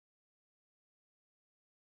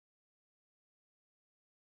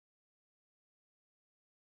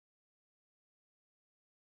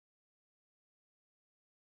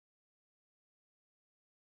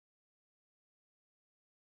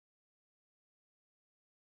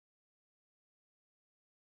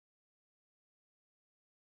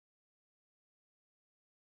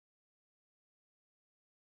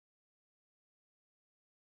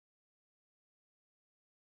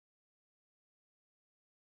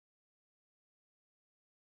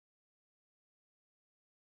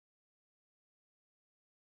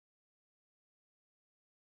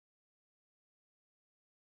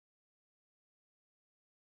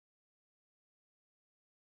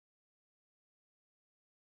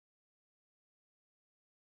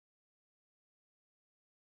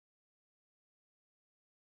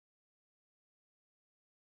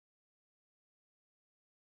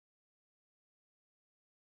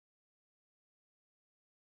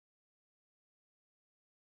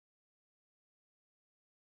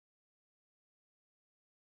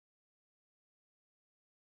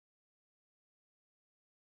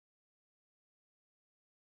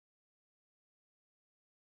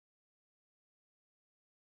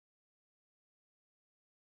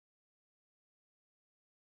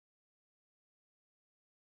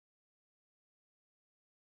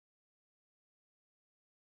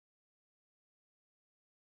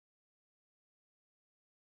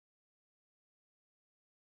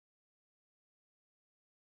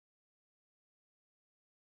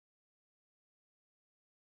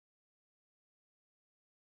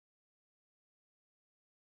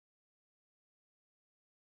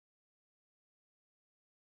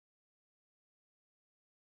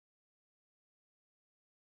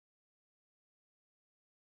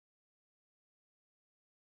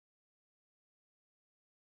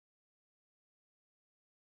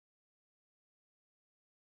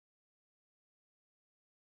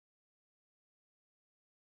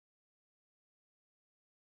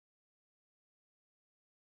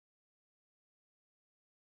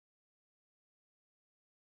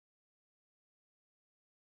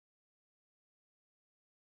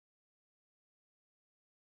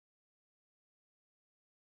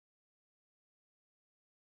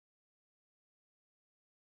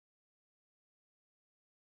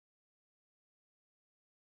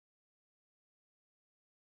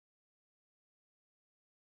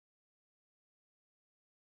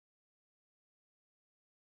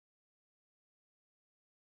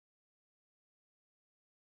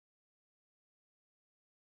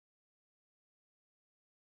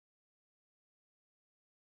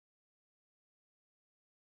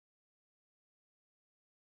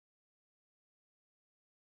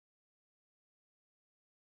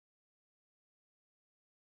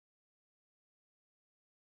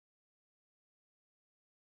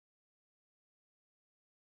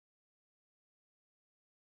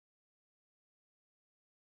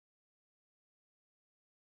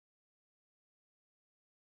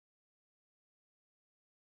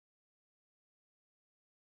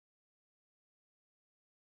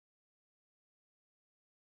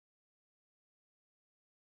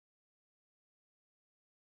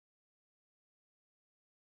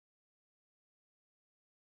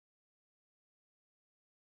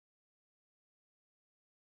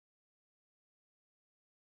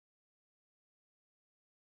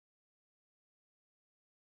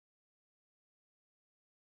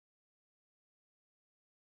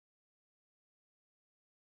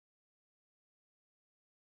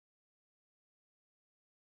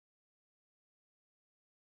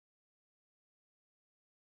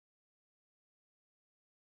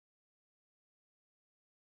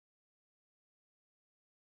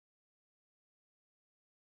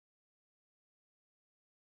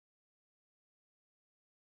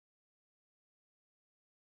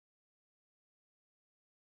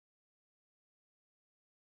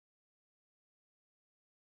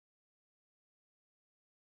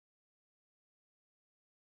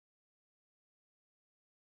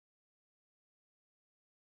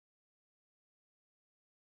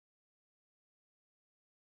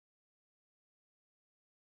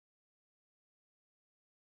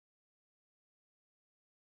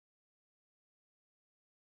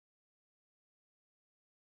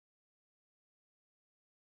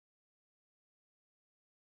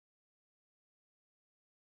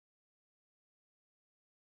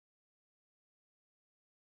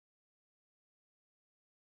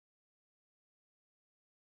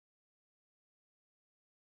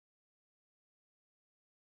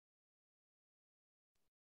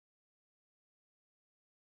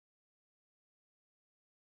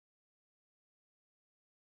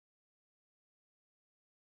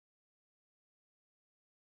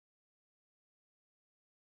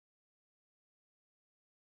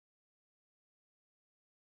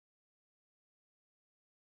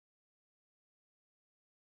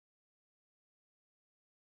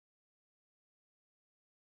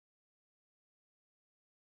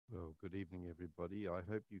Well, good evening, everybody. I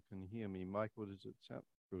hope you can hear me. Michael, does it sound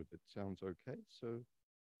good? It sounds okay.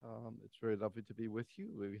 It's very lovely to be with you.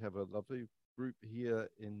 We have a lovely group here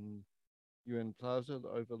in UN Plaza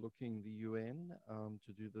overlooking the UN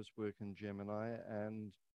to do this work in Gemini.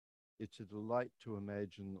 And it's a delight to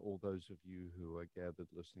imagine all those of you who are gathered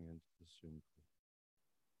listening into the Zoom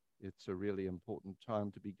call. It's a really important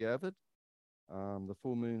time to be gathered. The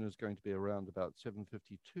full moon is going to be around about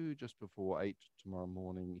 7:52, just before 8 tomorrow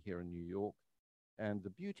morning here in New York. And the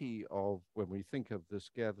beauty of when we think of this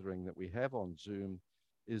gathering that we have on Zoom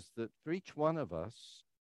is that for each one of us,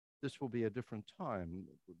 this will be a different time.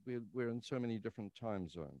 We're in so many different time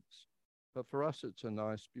zones. But for us, it's a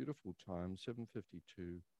nice, beautiful time,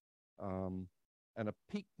 7:52, um, and a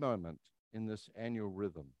peak moment in this annual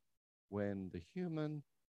rhythm when the human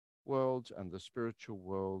worlds and the spiritual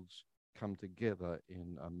worlds come together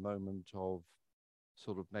in a moment of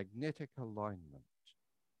sort of magnetic alignment.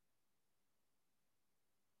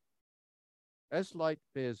 As light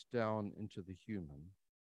bears down into the human,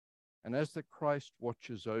 and as the Christ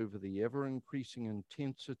watches over the ever-increasing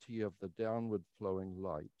intensity of the downward flowing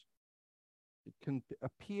light, it can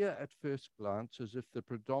appear at first glance as if the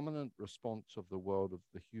predominant response of the world of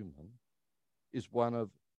the human is one of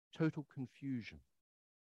total confusion,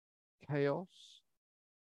 chaos,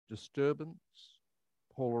 disturbance,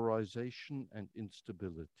 polarization, and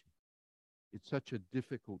instability. It's such a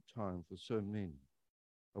difficult time for so many,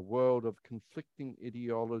 a world of conflicting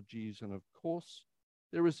ideologies, and of course,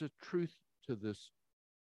 there is a truth to this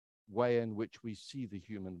way in which we see the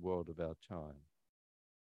human world of our time.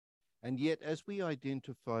 And yet, as we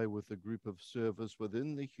identify with the group of servers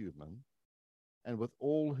within the human, and with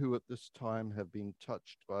all who at this time have been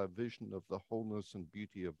touched by a vision of the wholeness and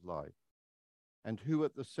beauty of life, and who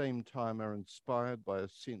at the same time are inspired by a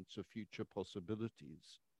sense of future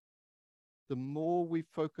possibilities, the more we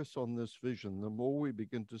focus on this vision, the more we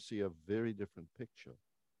begin to see a very different picture.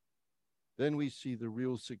 Then we see the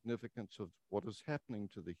real significance of what is happening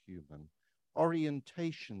to the human.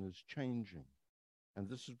 Orientation is changing, and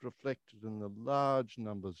this is reflected in the large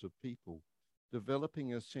numbers of people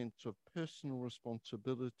developing a sense of personal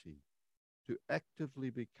responsibility to actively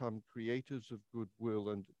become creators of goodwill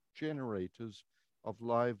and generators of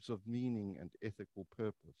lives of meaning and ethical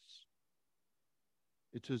purpose.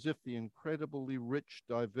 It's as if the incredibly rich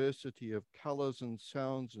diversity of colors and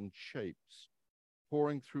sounds and shapes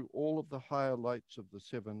pouring through all of the higher lights of the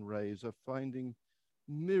seven rays are finding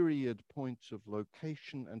myriad points of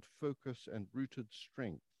location and focus and rooted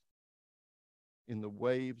strength in the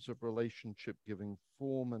waves of relationship, giving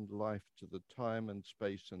form and life to the time and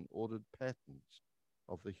space and ordered patterns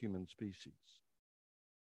of the human species.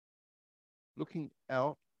 Looking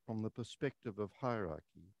out from the perspective of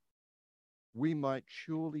hierarchy, we might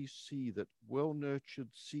surely see that well-nurtured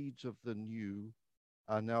seeds of the new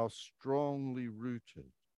are now strongly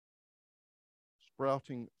rooted,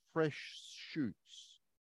 sprouting fresh shoots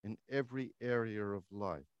in every area of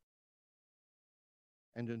life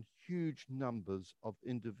and in huge numbers of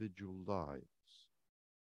individual lives.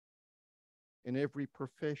 In every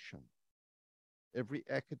profession, every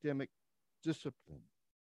academic discipline,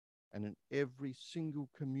 and in every single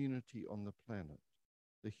community on the planet,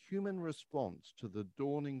 the human response to the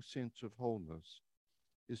dawning sense of wholeness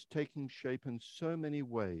is taking shape in so many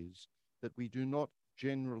ways that we do not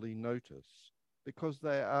generally notice, because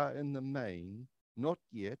they are in the main not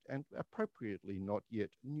yet, and appropriately not yet,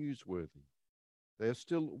 newsworthy. They are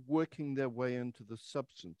still working their way into the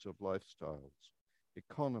substance of lifestyles,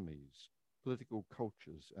 economies, political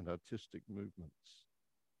cultures, and artistic movements.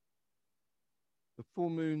 The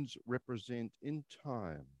full moons represent, in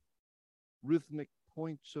time, rhythmic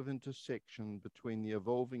points of intersection between the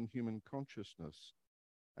evolving human consciousness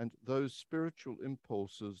and those spiritual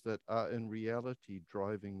impulses that are in reality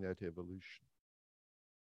driving that evolution.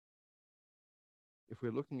 If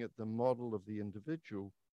we're looking at the model of the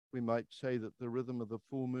individual, we might say that the rhythm of the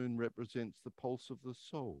full moon represents the pulse of the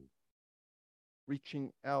soul,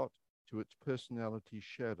 reaching out to its personality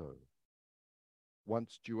shadow,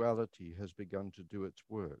 once duality has begun to do its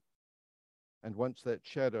work, and once that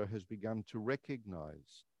shadow has begun to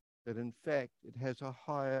recognize that in fact it has a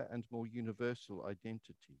higher and more universal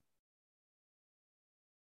identity.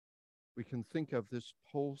 We can think of this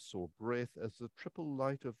pulse or breath as the triple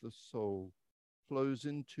light of the soul flows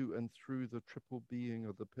into and through the triple being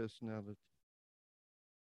of the personality.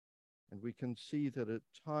 And we can see that at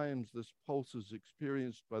times this pulse is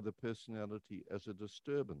experienced by the personality as a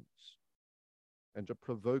disturbance and a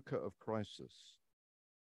provoker of crisis,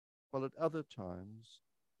 while at other times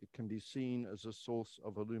it can be seen as a source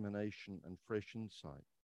of illumination and fresh insight.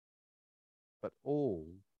 But all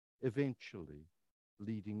eventually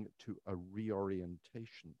leading to a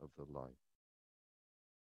reorientation of the light.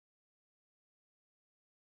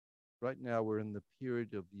 Right now, we're in the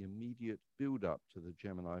period of the immediate build-up to the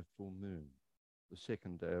Gemini full moon, the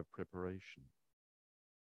second day of preparation.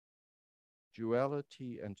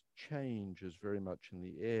 Duality and change is very much in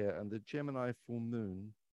the air, and the Gemini full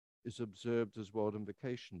moon is observed as World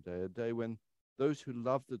Invocation Day, a day when those who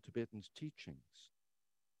love the Tibetan's teachings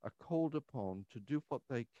are called upon to do what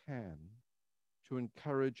they can to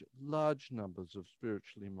encourage large numbers of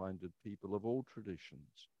spiritually minded people of all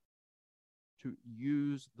traditions to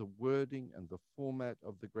use the wording and the format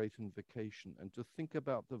of the Great Invocation and to think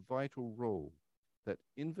about the vital role that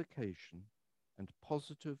invocation and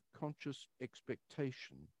positive conscious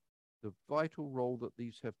expectation, the vital role that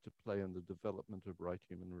these have to play in the development of right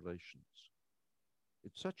human relations.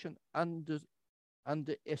 It's such an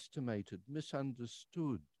underestimated,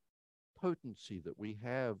 misunderstood potency that we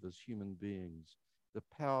have as human beings, the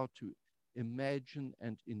power to imagine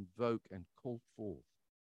and invoke and call forth.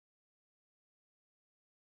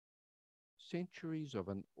 Centuries of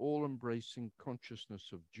an all-embracing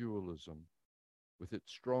consciousness of dualism with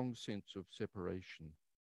its strong sense of separation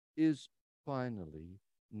is finally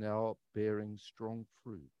now bearing strong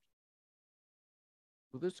fruit.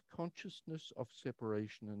 For this consciousness of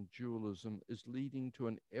separation and dualism is leading to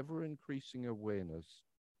an ever-increasing awareness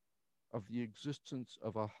of the existence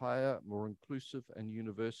of a higher, more inclusive and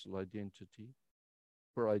universal identity,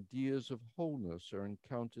 where ideas of wholeness are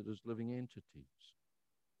encountered as living entities,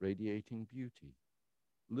 radiating beauty,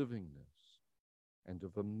 livingness, and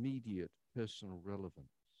of immediate personal relevance.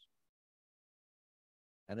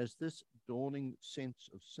 And as this dawning sense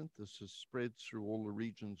of synthesis spreads through all the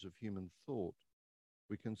regions of human thought,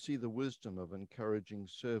 we can see the wisdom of encouraging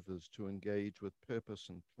servers to engage with purpose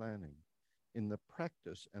and planning in the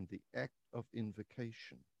practice and the act of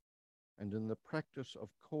invocation, and in the practice of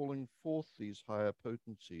calling forth these higher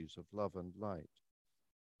potencies of love and light,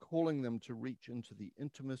 calling them to reach into the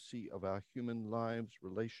intimacy of our human lives,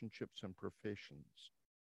 relationships, and professions,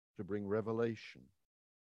 to bring revelation,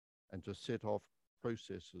 and to set off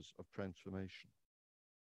processes of transformation.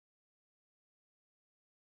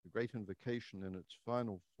 The Great Invocation in its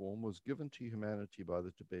final form was given to humanity by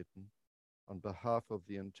the Tibetan on behalf of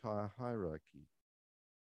the entire hierarchy.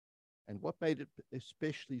 And what made it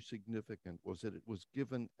especially significant was that it was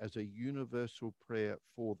given as a universal prayer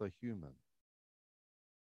for the human.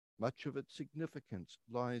 Much of its significance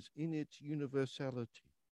lies in its universality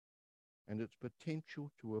and its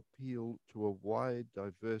potential to appeal to a wide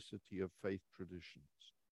diversity of faith traditions.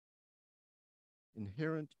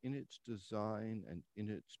 Inherent in its design and in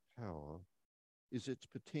its power is its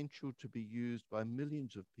potential to be used by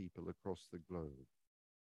millions of people across the globe,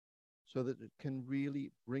 so that it can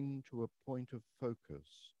really bring to a point of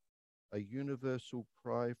focus a universal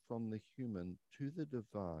cry from the human to the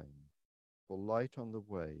divine for light on the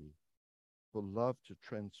way, for love to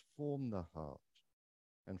transform the heart,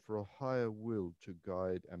 and for a higher will to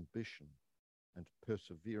guide ambition and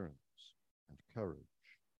perseverance and courage.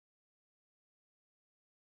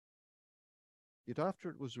 Yet after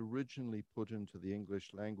it was originally put into the English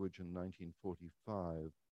language in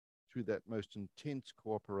 1945, through that most intense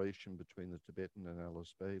cooperation between the Tibetan and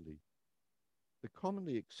Alice Bailey, the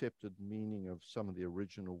commonly accepted meaning of some of the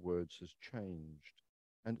original words has changed,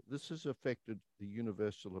 and this has affected the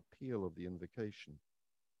universal appeal of the invocation.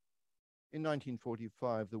 In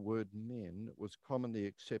 1945, the word men was commonly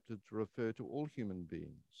accepted to refer to all human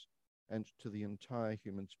beings and to the entire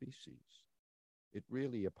human species. It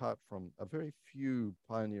really, apart from a very few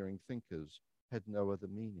pioneering thinkers, had no other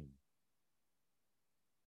meaning.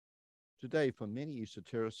 Today, for many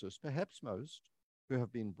esotericists, perhaps most, who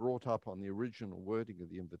have been brought up on the original wording of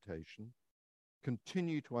the invitation,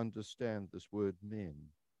 continue to understand this word men,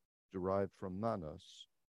 derived from manas,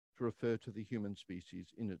 to refer to the human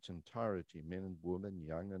species in its entirety, men and women,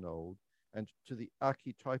 young and old, and to the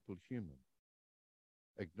archetypal human,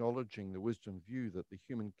 acknowledging the wisdom view that the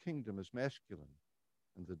human kingdom is masculine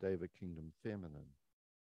and the Deva kingdom feminine.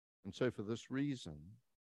 And so for this reason,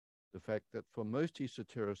 the fact that for most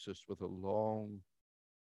esotericists with a long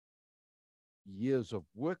years of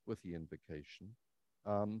work with the invocation,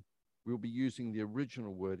 we'll be using the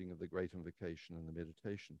original wording of the Great Invocation in the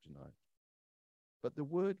meditation tonight. But the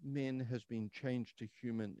word men has been changed to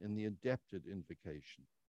human in the adapted invocation.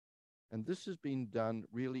 And this has been done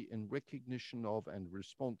really in recognition of and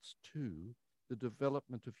response to the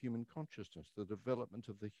development of human consciousness, the development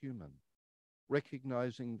of the human,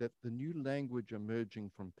 recognizing that the new language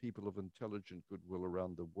emerging from people of intelligent goodwill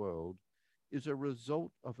around the world is a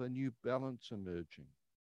result of a new balance emerging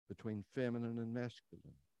between feminine and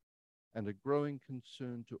masculine, and a growing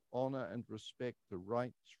concern to honor and respect the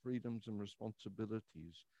rights, freedoms, and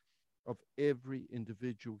responsibilities of every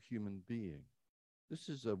individual human being. This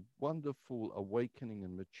is a wonderful awakening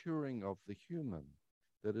and maturing of the human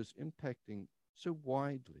that is impacting so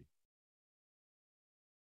widely.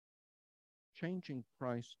 Changing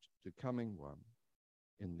Christ to coming one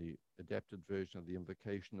in the adapted version of the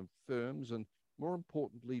invocation affirms and, more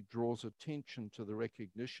importantly, draws attention to the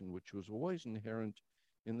recognition, which was always inherent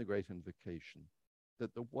in the great invocation,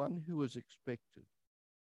 that the one who is expected,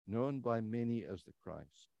 known by many as the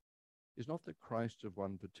Christ, is not the Christ of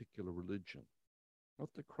one particular religion, not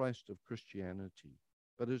the Christ of Christianity,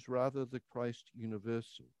 but is rather the Christ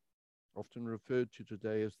universal, often referred to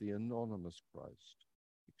today as the anonymous Christ,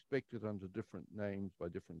 expected under different names by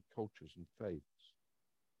different cultures and faiths.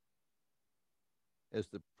 As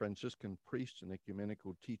the Franciscan priest and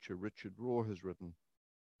ecumenical teacher Richard Rohr has written,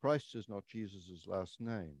 Christ is not Jesus' last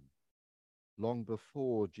name. Long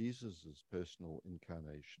before Jesus' personal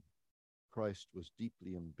incarnation, Christ was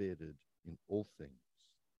deeply embedded in all things.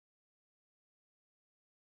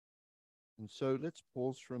 And so let's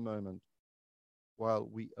pause for a moment while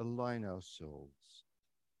we align ourselves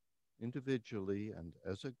individually and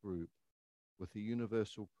as a group with the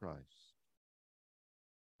universal Christ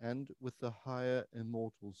and with the higher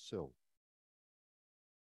immortal self,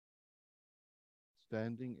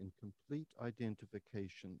 standing in complete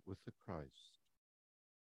identification with the Christ,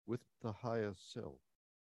 with the higher self.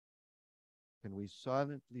 Can we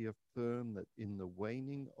silently affirm that in the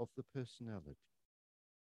waning of the personality,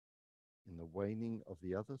 in the waning of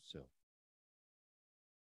the other self,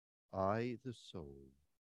 I, the soul,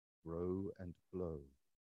 grow and glow.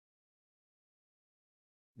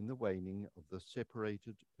 In the waning of the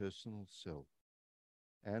separated personal self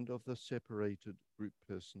and of the separated group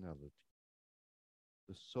personality,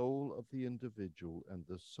 the soul of the individual and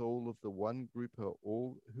the soul of the one group are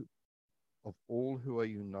all who are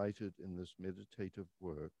united in this meditative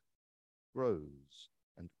work grows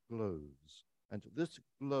and glows, and this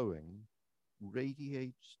glowing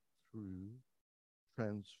radiates through,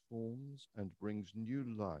 transforms, and brings new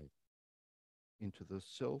life into the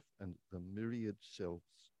self and the myriad selves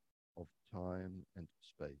of time and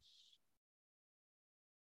space.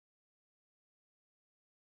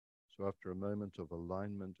 So after a moment of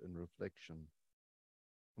alignment and reflection,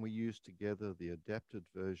 we use together the adapted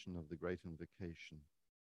version of the Great Invocation,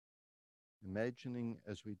 imagining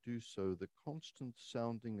as we do so the constant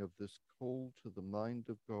sounding of this call to the mind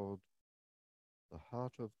of God, the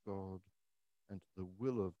heart of God, and the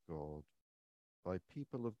will of God by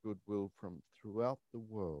people of goodwill from throughout the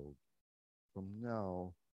world, from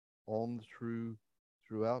now on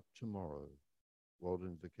throughout tomorrow, World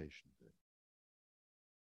Invocation Day.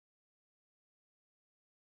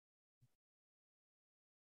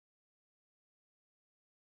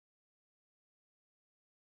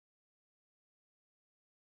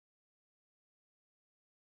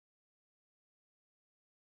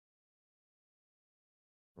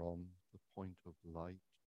 From the point of light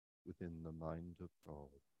within the mind of God,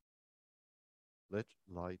 let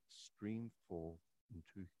light stream forth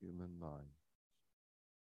into human minds.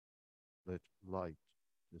 Let light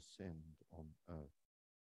descend on earth.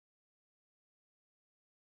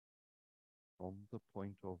 From the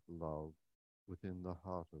point of love within the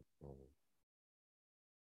heart of God,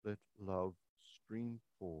 let love stream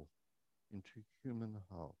forth into human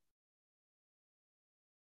hearts.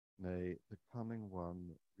 May the coming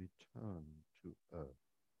one return to earth.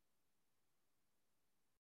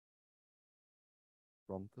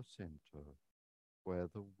 From the center, where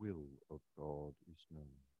the will of God is known,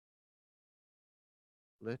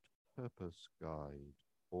 let purpose guide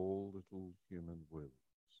all little human wills,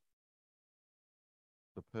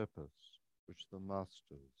 the purpose which the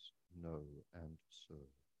masters know and serve.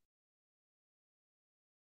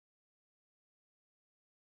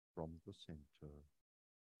 From the center,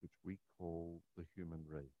 which we call the human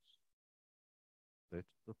race, let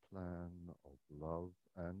the plan of love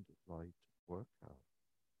and light work out,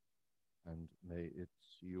 and may it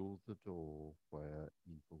seal the door where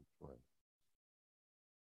evil dwells.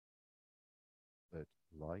 Let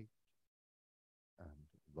light and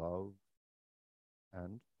love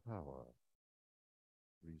and power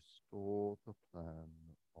restore the plan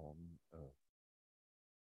on earth.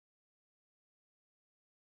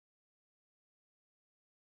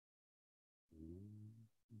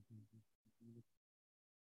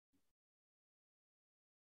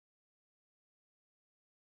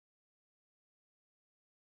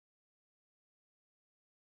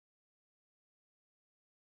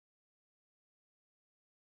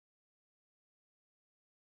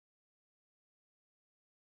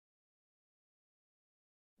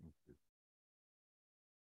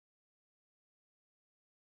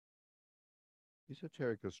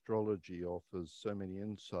 Esoteric astrology offers so many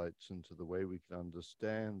insights into the way we can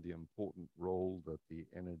understand the important role that the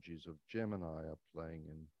energies of Gemini are playing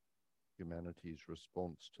in humanity's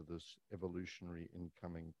response to this evolutionary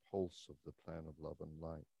incoming pulse of the plan of love and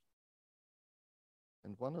light.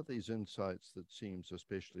 And one of these insights that seems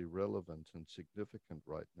especially relevant and significant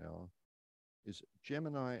right now is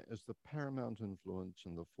Gemini as the paramount influence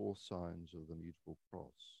in the four signs of the mutable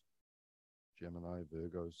cross: Gemini,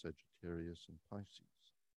 Virgo, Sagittarius, and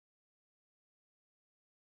Pisces.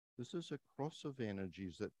 This is a cross of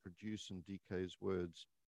energies that produce and decays words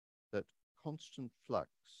that constant flux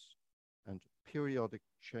and periodic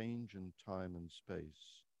change in time and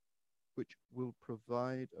space, which will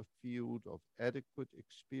provide a field of adequate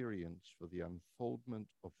experience for the unfoldment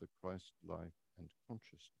of the Christ life and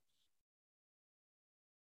consciousness.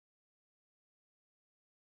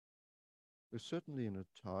 We're certainly in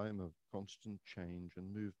a time of constant change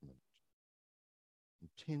and movement,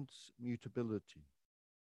 intense mutability,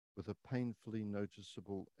 with a painfully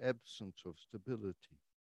noticeable absence of stability,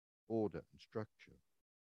 order, and structure.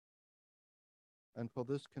 And while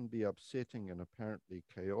this can be upsetting and apparently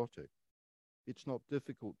chaotic, it's not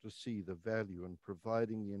difficult to see the value in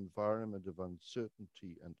providing the environment of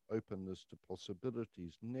uncertainty and openness to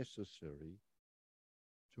possibilities necessary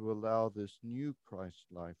to allow this new Christ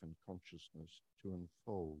life and consciousness to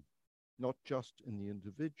unfold, not just in the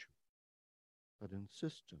individual, but in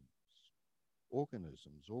systems,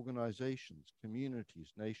 organisms, organizations,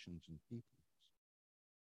 communities, nations, and peoples.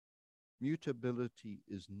 Mutability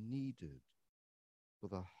is needed for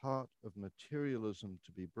the heart of materialism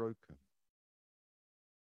to be broken.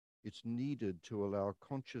 It's needed to allow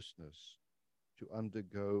consciousness to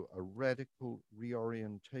undergo a radical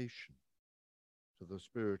reorientation to the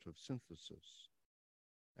spirit of synthesis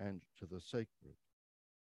and to the sacred.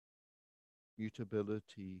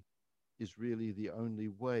 Mutability is really the only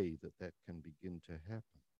way that that can begin to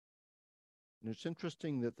happen. And it's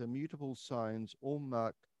interesting that the mutable signs all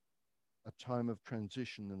mark a time of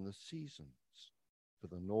transition in the seasons. For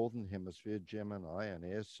the northern hemisphere, Gemini, an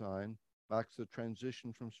air sign, marks the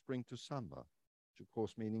transition from spring to summer, which of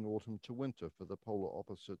course meaning autumn to winter for the polar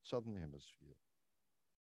opposite southern hemisphere.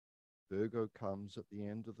 Virgo comes at the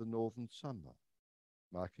end of the northern summer,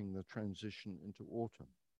 marking the transition into autumn.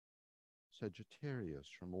 Sagittarius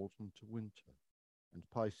from autumn to winter, and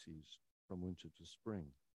Pisces from winter to spring.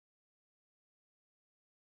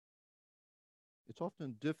 It's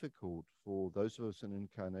often difficult for those of us in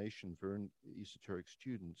incarnation, for esoteric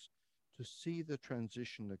students, to see the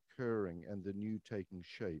transition occurring and the new taking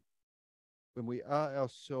shape when we are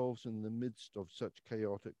ourselves in the midst of such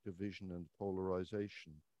chaotic division and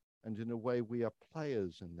polarization, and in a way we are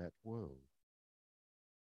players in that world.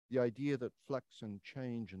 The idea that flux and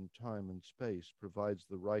change in time and space provides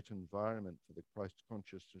the right environment for the Christ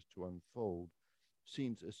consciousness to unfold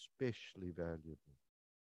seems especially valuable.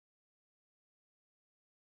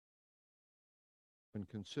 When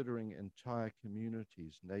considering entire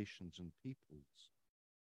communities, nations, and peoples,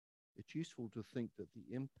 it's useful to think that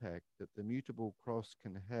the impact that the mutable cross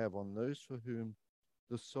can have on those for whom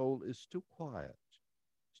the soul is still quiet,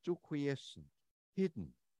 still quiescent, hidden,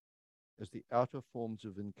 as the outer forms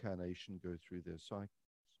of incarnation go through their cycles.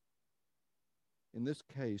 In this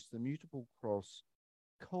case, the mutable cross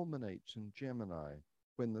culminates in Gemini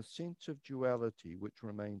when the sense of duality, which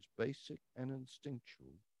remains basic and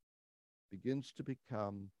instinctual, begins to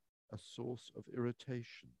become a source of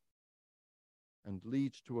irritation and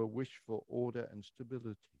leads to a wish for order and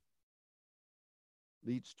stability,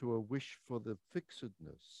 leads to a wish for the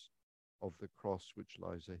fixedness of the cross which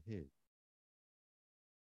lies ahead.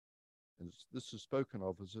 And this is spoken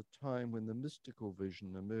of as a time when the mystical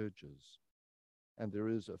vision emerges and there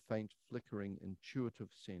is a faint flickering intuitive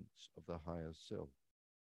sense of the higher self.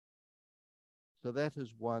 So that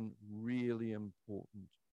is one really important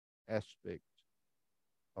aspect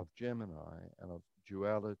of Gemini and of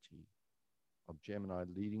duality, of Gemini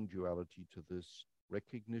leading duality to this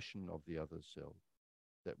recognition of the other self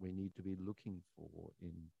that we need to be looking for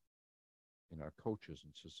in our cultures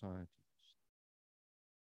and societies.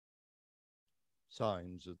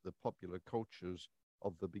 Signs of the popular cultures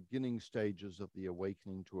of the beginning stages of the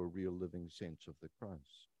awakening to a real living sense of the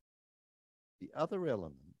Christ. The other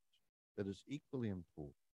element that is equally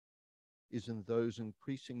important is in those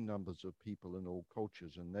increasing numbers of people in all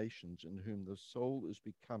cultures and nations in whom the soul is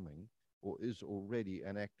becoming or is already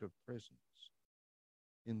an active presence.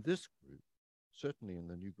 In this group, certainly in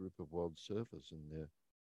the new group of world servers, in their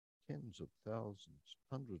tens of thousands,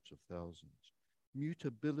 hundreds of thousands,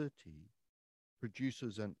 mutability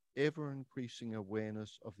produces an ever-increasing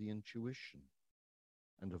awareness of the intuition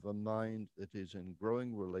and of a mind that is in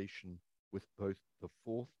growing relation with both the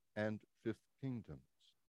fourth and fifth kingdoms.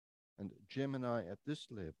 And Gemini at this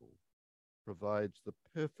level provides the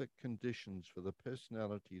perfect conditions for the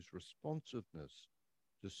personality's responsiveness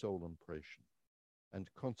to soul impression and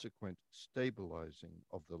consequent stabilizing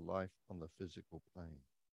of the life on the physical plane.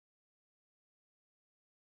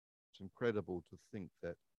 It's incredible to think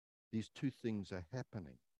that these two things are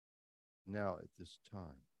happening now at this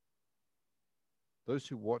time. Those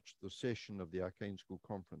who watched the session of the Arcane School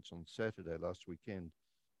Conference on Saturday last weekend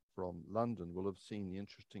from London will have seen the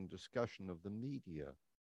interesting discussion of the media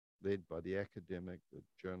led by the academic, the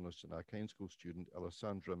journalist and Arcane School student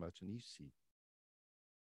Alessandro Martinisi.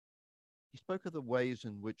 He spoke of the ways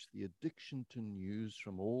in which the addiction to news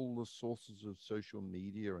from all the sources of social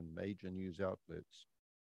media and major news outlets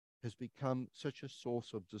has become such a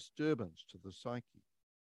source of disturbance to the psyche,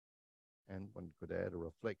 and one could add a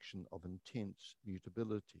reflection of intense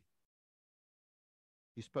mutability.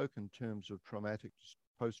 He spoke in terms of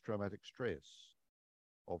post-traumatic stress,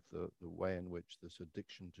 of the way in which this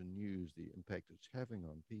addiction to news, the impact it's having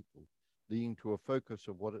on people, leading to a focus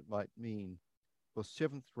of what it might mean for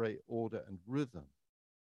seventh-ray order and rhythm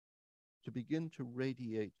to begin to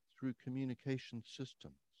radiate through communication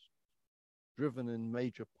systems, driven in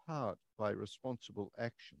major part by responsible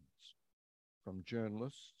actions from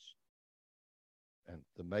journalists and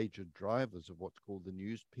the major drivers of what's called the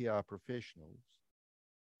news, PR professionals,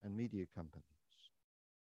 and media companies.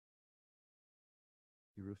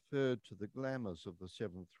 He referred to the glamours of the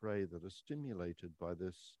seventh ray that are stimulated by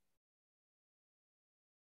this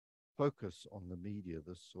focus on the media,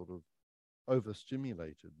 this sort of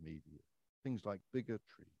overstimulated media. Things like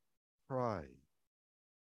bigotry, pride,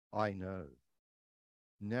 I know,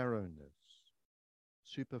 narrowness,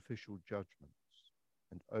 superficial judgments,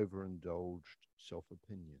 and overindulged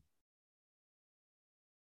self-opinion.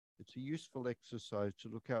 It's a useful exercise to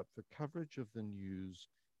look out for coverage of the news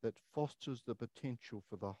that fosters the potential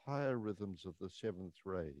for the higher rhythms of the seventh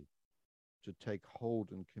ray to take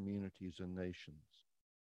hold in communities and nations,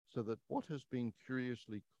 so that what has been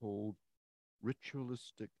curiously called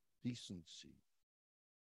ritualistic decency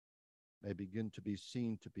may begin to be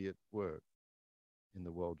seen to be at work in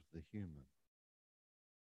the world of the human.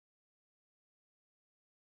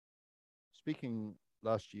 Speaking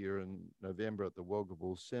last year in November at the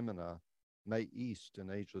Wolgaball seminar, May East, an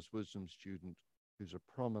Ageless Wisdom student who's a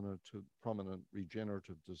prominent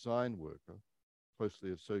regenerative design worker,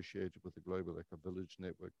 closely associated with the Global Eco Village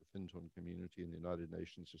Network, the Finton community, and the United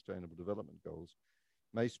Nations Sustainable Development Goals,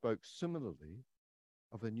 May spoke similarly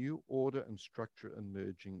of a new order and structure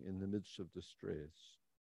emerging in the midst of distress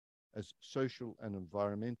as social and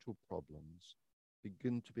environmental problems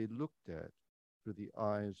begin to be looked at through the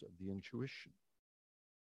eyes of the intuition.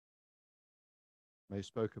 May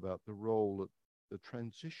spoke about the role that the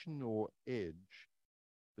transition or edge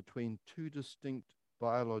between two distinct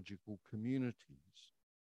biological communities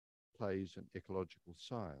plays in ecological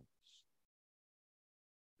science.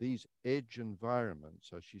 These edge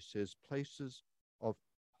environments, as she says, places of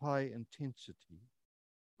high intensity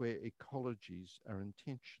where ecologies are in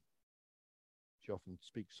tension. She often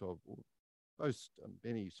speaks of,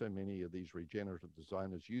 so many of these regenerative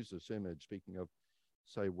designers use this image, speaking of,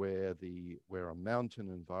 say, where a mountain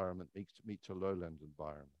environment meets a lowland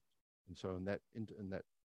environment. And so in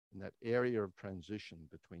that area of transition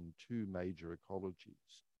between two major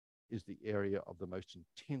ecologies is the area of the most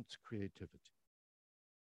intense creativity.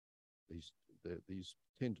 These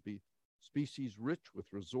tend to be species rich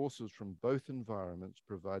with resources from both environments,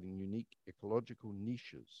 providing unique ecological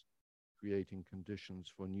niches, creating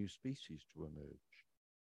conditions for new species to emerge.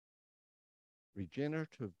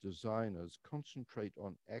 Regenerative designers concentrate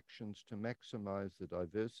on actions to maximize the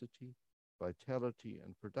diversity, vitality,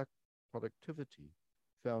 and productivity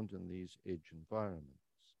found in these edge environments,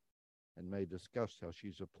 and May discuss how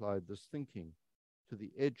she's applied this thinking to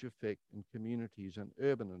the edge effect in communities and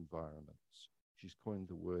urban environments. She's coined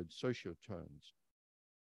the word sociotones,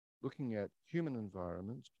 looking at human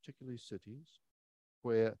environments, particularly cities,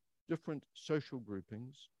 where different social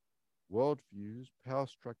groupings, worldviews, power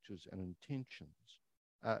structures, and intentions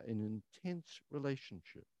are in intense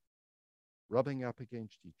relationship, rubbing up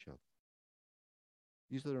against each other.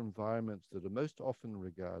 These are environments that are most often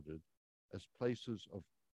regarded as places of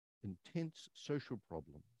intense social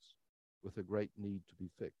problems with a great need to be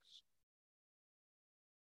fixed.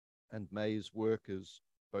 And May's work is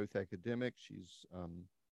both academic, she's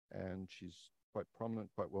quite prominent,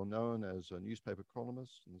 quite well known as a newspaper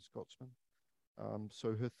columnist and a Scotsman.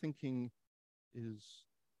 So her thinking is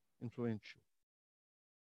influential.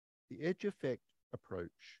 The edge effect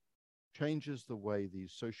approach changes the way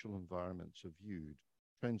these social environments are viewed,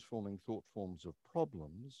 transforming thought forms of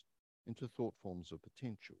problems into thought forms of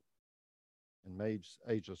potential. And Maeve's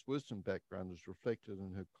ageless wisdom background is reflected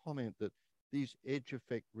in her comment that these edge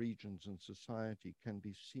effect regions in society can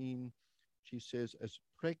be seen, she says, as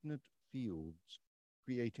pregnant fields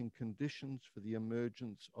creating conditions for the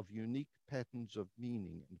emergence of unique patterns of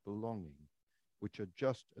meaning and belonging, which are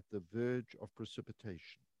just at the verge of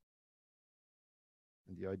precipitation.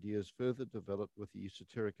 And the idea is further developed with the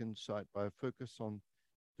esoteric insight by a focus on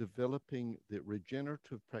developing the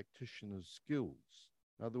regenerative practitioner's skills.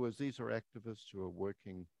 In other words, these are activists who are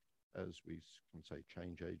working, as we can say,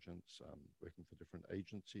 change agents, working for different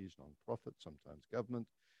agencies, non-profit, sometimes government.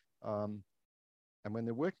 And when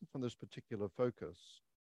they're working from this particular focus,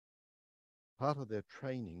 part of their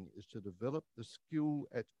training is to develop the skill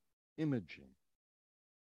at imaging,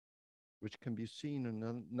 which can be seen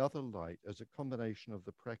in another light as a combination of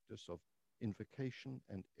the practice of invocation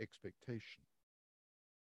and expectation.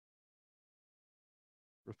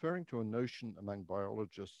 Referring to a notion among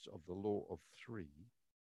biologists of the law of three,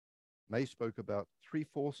 May spoke about three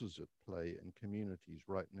forces at play in communities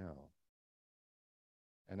right now.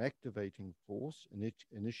 An activating force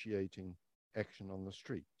initiating action on the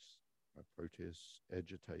streets, protests,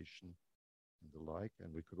 agitation, and the like.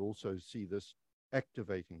 And we could also see this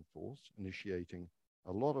activating force initiating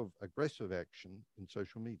a lot of aggressive action in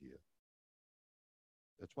social media.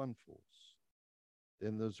 That's one force.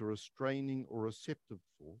 Then there's a restraining or receptive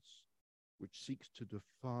force, which seeks to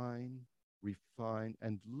define, refine,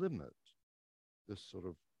 and limit this sort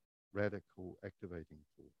of radical activating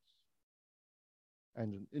force.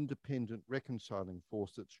 And an independent reconciling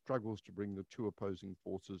force that struggles to bring the two opposing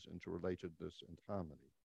forces into relatedness and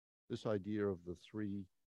harmony. This idea of the three,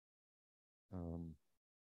 the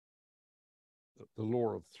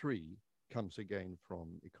law of three, comes again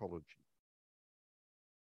from ecology.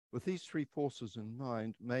 With these three forces in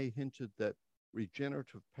mind, May hinted that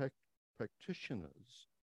regenerative practitioners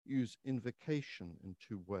use invocation in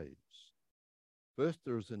two ways. First,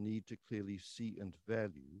 there is a need to clearly see and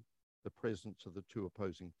value the presence of the two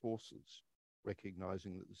opposing forces,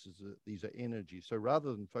 recognizing that these are energies. So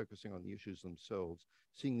rather than focusing on the issues themselves,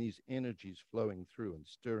 seeing these energies flowing through and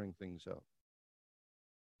stirring things up,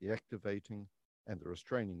 the activating and the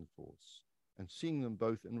restraining force, and seeing them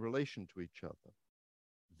both in relation to each other,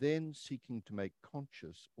 then seeking to make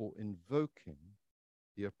conscious or invoking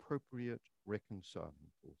the appropriate reconciling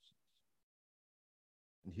forces.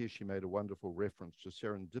 And here she made a wonderful reference to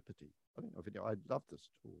serendipity. I don't know if you know, I love this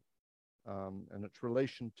talk. And its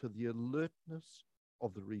relation to the alertness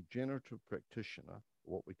of the regenerative practitioner,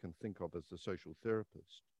 what we can think of as the social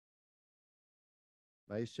therapist.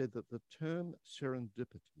 May said that the term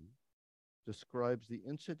serendipity describes the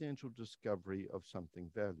incidental discovery of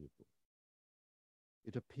something valuable.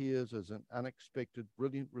 It appears as an unexpected,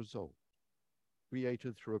 brilliant result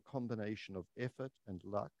created through a combination of effort and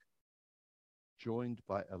luck, joined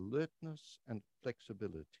by alertness and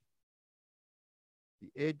flexibility.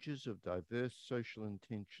 The edges of diverse social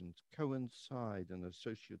intentions coincide in a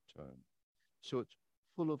sociotone, so it's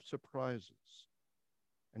full of surprises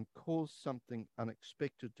and cause something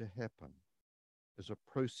unexpected to happen as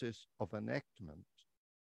a process of enactment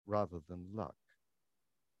rather than luck.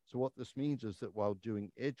 So what this means is that while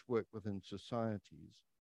doing edge work within societies,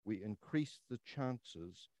 we increase the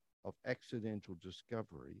chances of accidental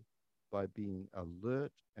discovery by being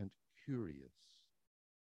alert and curious.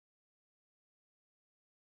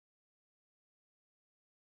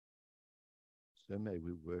 So may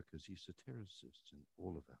we work as esotericists in all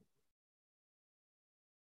of our work.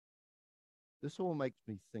 This all makes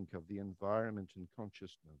me think of the environment in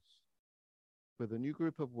consciousness, where the new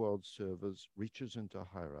group of world servers reaches into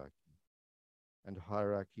hierarchy, and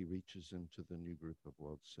hierarchy reaches into the new group of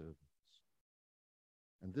world servants.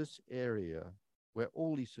 And this area where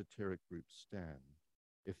all esoteric groups stand,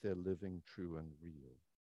 if they're living, true, and real,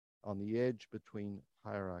 on the edge between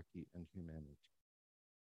hierarchy and humanity.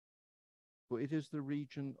 For it is the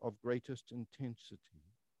region of greatest intensity,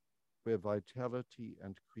 where vitality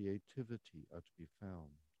and creativity are to be found.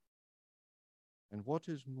 And what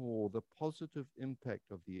is more, the positive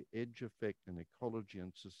impact of the edge effect in ecology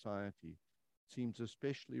and society seems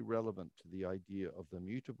especially relevant to the idea of the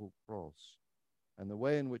mutable cross and the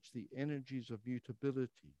way in which the energies of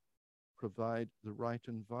mutability provide the right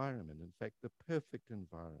environment, in fact, the perfect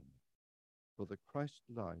environment for the Christ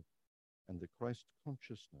life and the Christ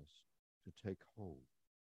consciousness to take hold.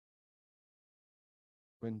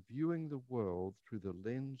 When viewing the world through the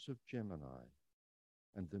lens of Gemini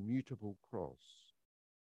and the mutable cross,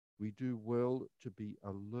 we do well to be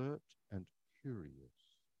alert and curious,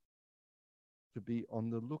 to be on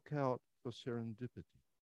the lookout for serendipity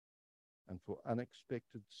and for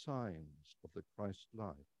unexpected signs of the Christ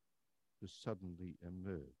life to suddenly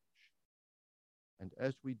emerge. And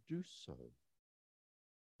as we do so,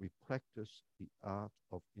 we practice the art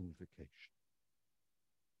of invocation.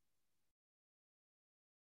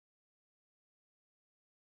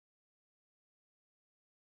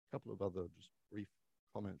 A couple of other just brief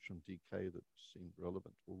comments from DK that seemed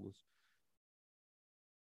relevant to all this.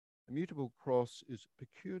 A mutable cross is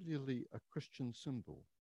peculiarly a Christian symbol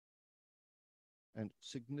and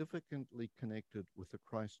significantly connected with the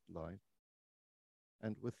Christ life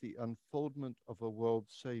and with the unfoldment of a world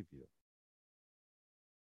Savior,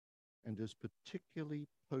 and is particularly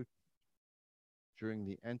potent during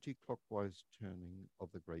the anti-clockwise turning of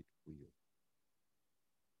the great wheel.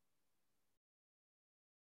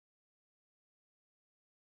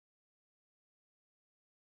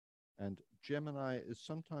 And Gemini is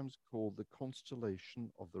sometimes called the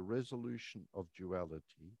constellation of the resolution of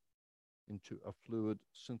duality into a fluid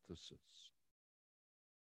synthesis,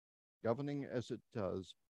 governing as it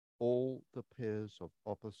does all the pairs of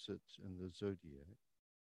opposites in the zodiac.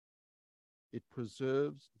 It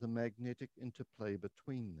preserves the magnetic interplay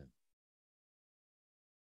between them,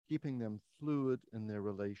 keeping them fluid in their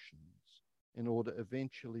relations in order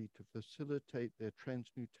eventually to facilitate their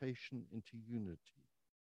transmutation into unity.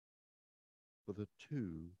 For the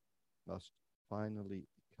two must finally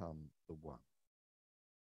become the one.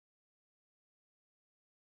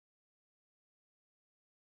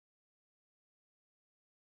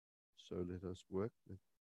 So let us work with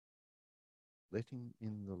letting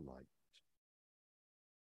in the light.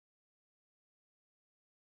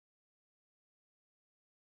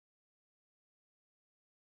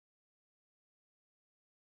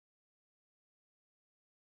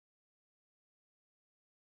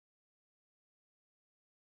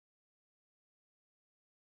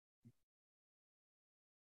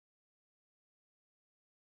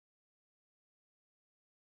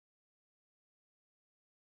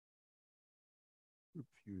 Group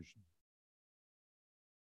fusion.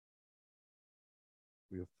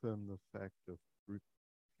 We affirm the fact of group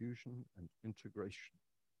fusion and integration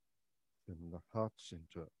in the heart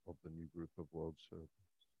center of the new group of world servants,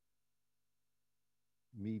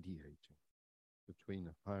 mediating between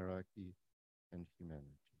hierarchy and humanity.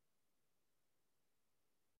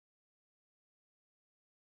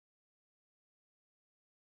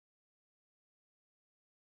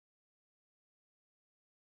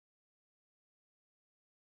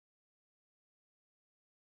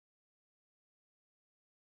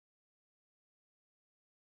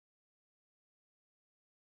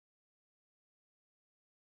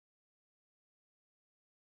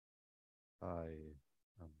 I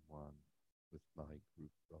am one with my group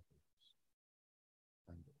brothers,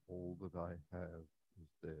 and all that I have is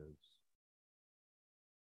theirs.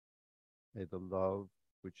 May the love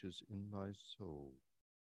which is in my soul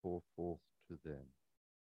pour forth to them.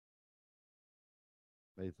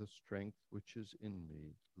 May the strength which is in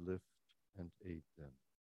me lift and aid them.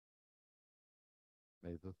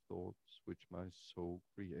 May the thoughts which my soul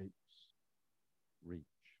creates reach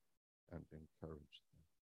and encourage them.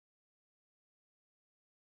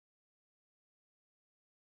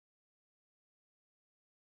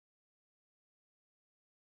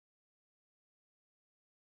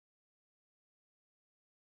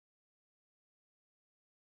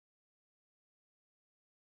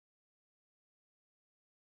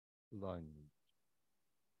 Alignment.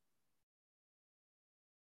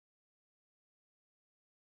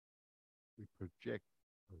 We project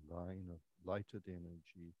a line of lighted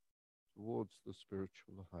energy towards the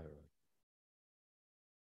spiritual hierarchy.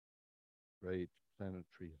 Great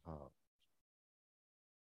planetary heart,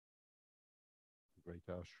 the great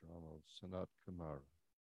ashram of Sanat Kumara.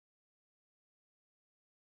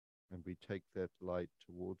 And we take that light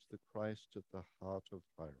towards the Christ at the heart of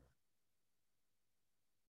hierarchy.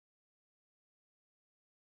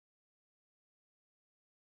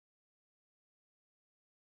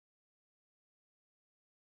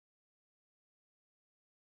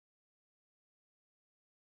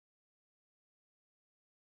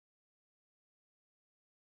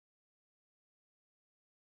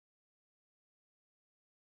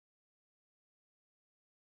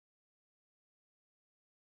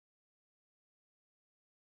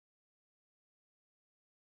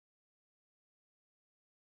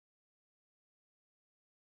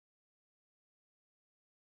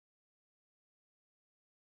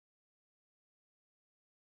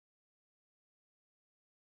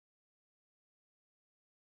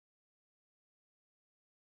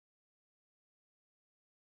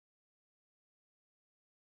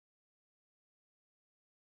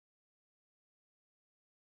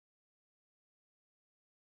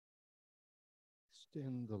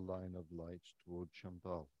 Extend the line of light toward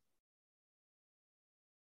Shambhala,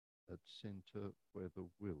 that center where the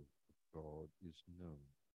will of God is known.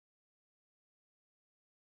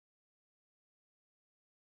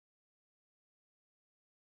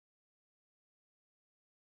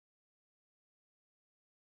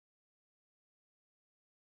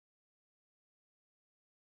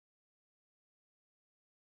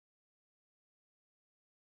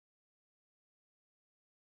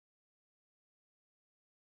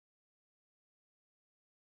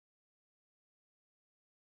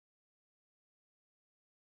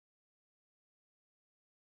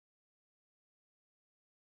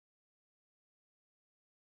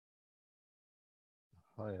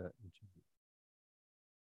 Higher into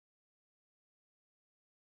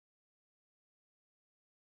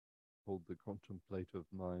hold the contemplative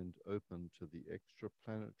mind open to the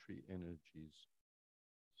extraplanetary energies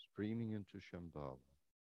streaming into Shambhala,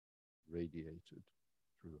 radiated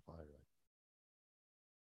through hierarchy.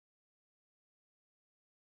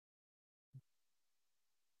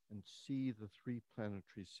 And see the three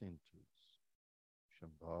planetary centers,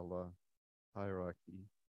 Shambhala, hierarchy,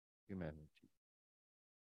 humanity,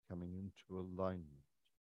 coming into alignment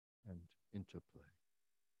and interplay.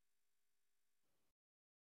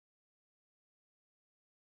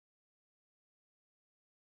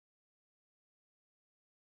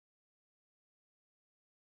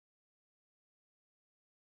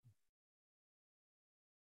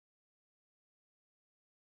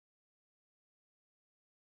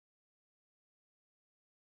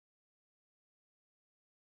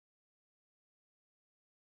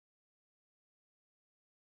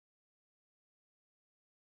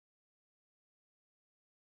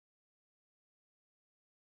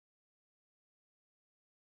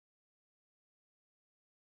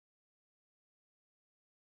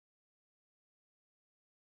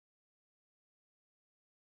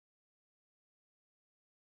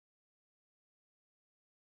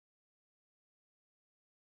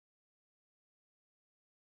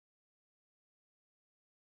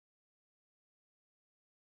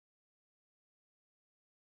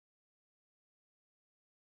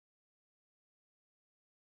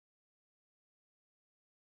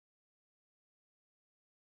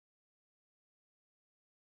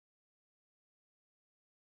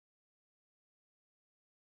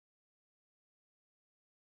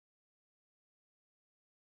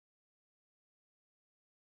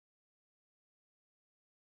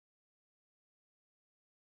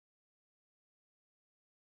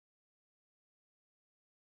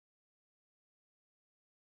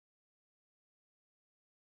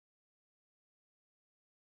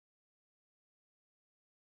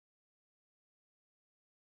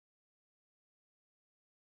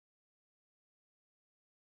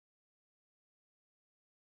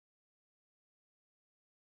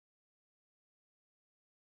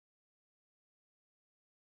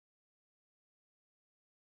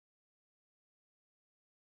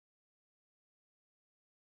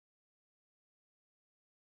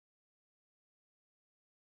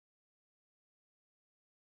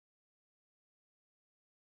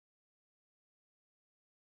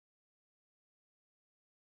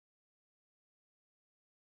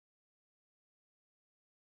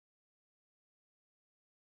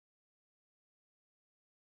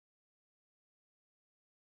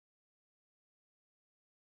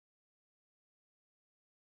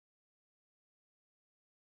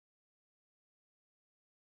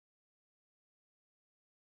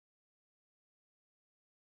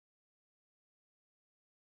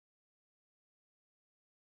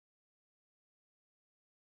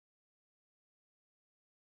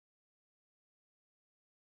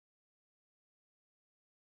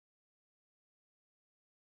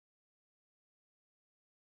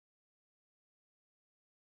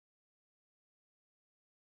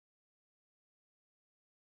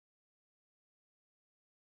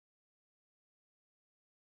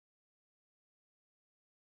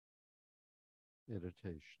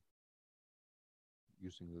 Meditation,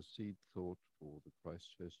 using the seed thought for the Christ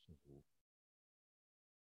Festival.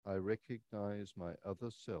 I recognize my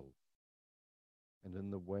other self, and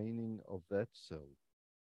in the waning of that self,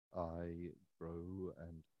 I grow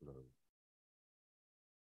and glow.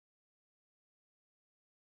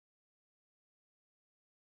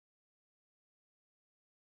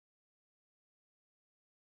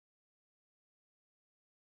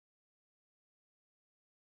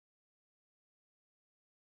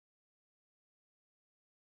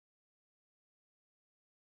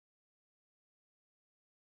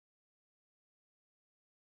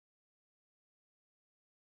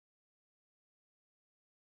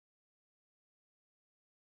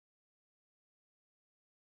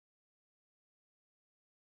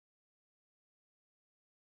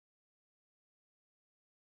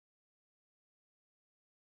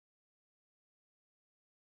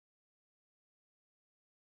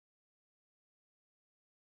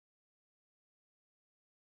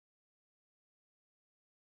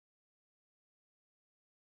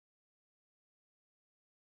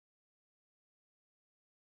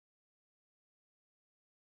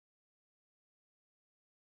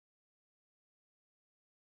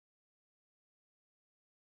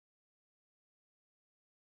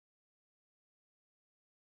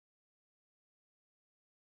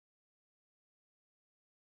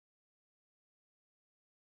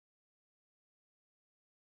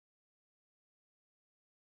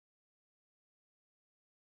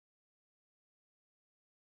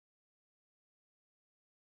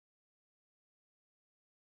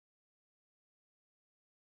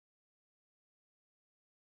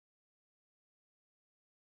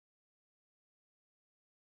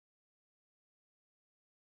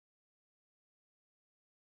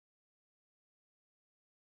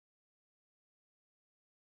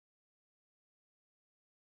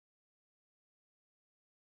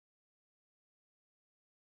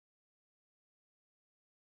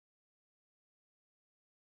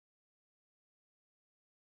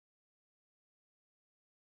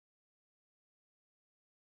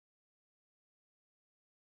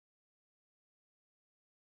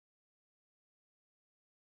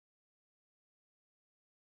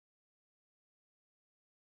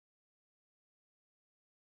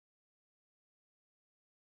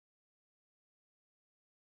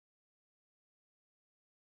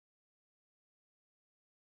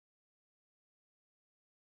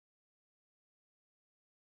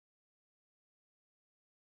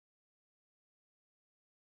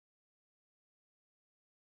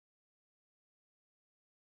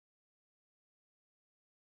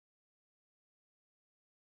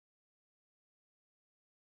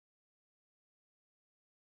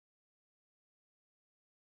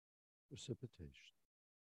 Precipitation.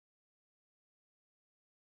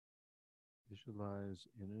 Visualize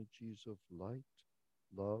energies of light,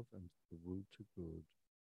 love, and the will to good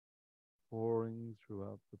pouring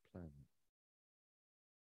throughout the planet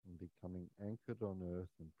and becoming anchored on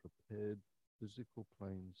Earth and prepared physical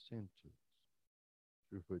plane centers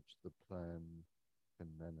through which the plan can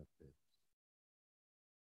manifest.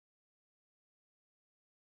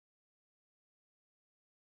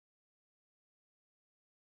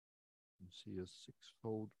 You see a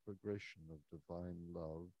six-fold progression of divine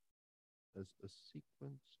love as a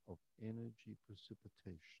sequence of energy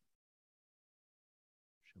precipitation.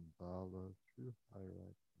 Shambhala through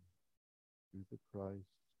hierarchy, through the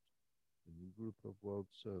Christ, the new group of world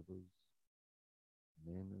servers,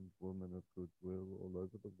 men and women of goodwill all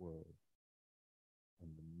over the world, and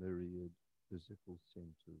the myriad physical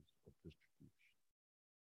centers of distribution.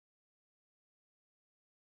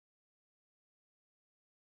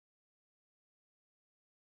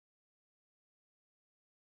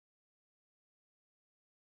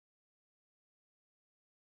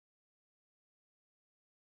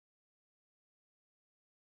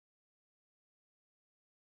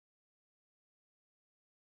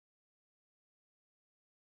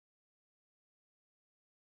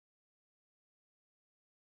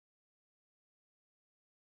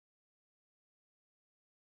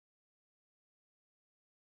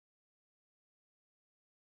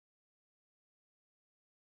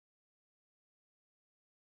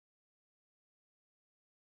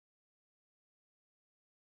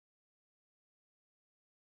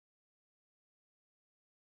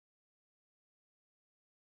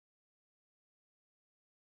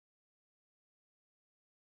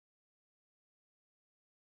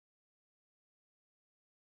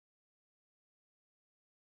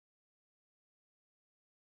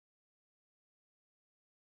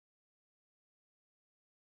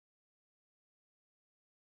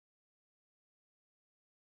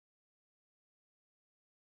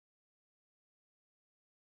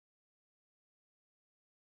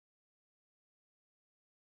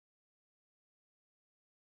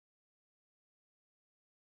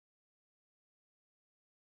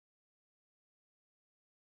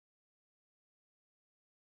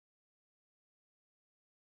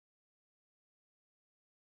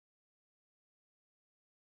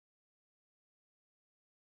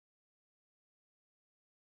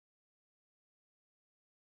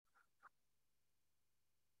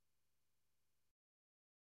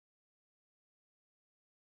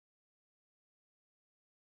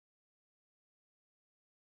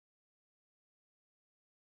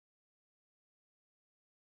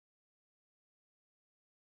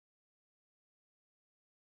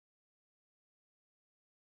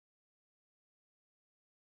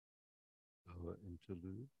 Our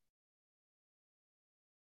interlude.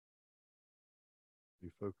 We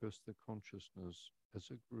focus the consciousness as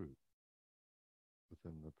a group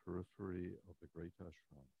within the periphery of the great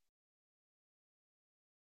ashram.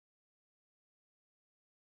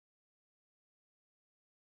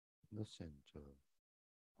 In the center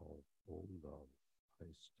of all love,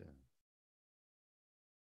 I stand.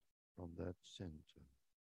 From that center,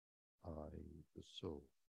 I, the soul,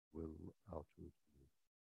 will outward move.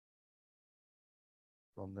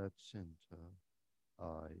 From that center,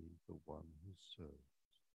 I, the one who serves,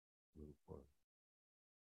 will work.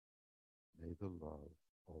 May the love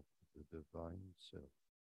of the divine self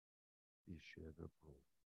be shared abroad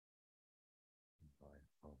in my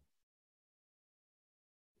heart,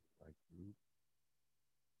 in my group,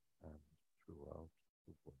 and throughout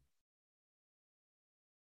the world.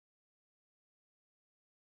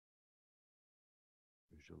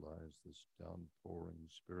 Visualize this downpouring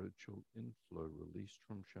spiritual inflow released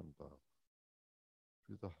from Shambhala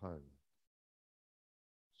through the highlight,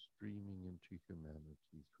 streaming into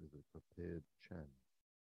humanity through the prepared channel.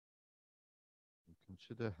 And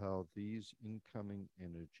consider how these incoming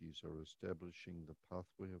energies are establishing the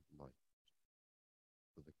pathway of light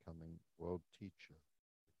for the coming world teacher,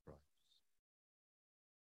 the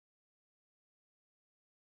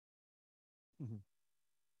Christ.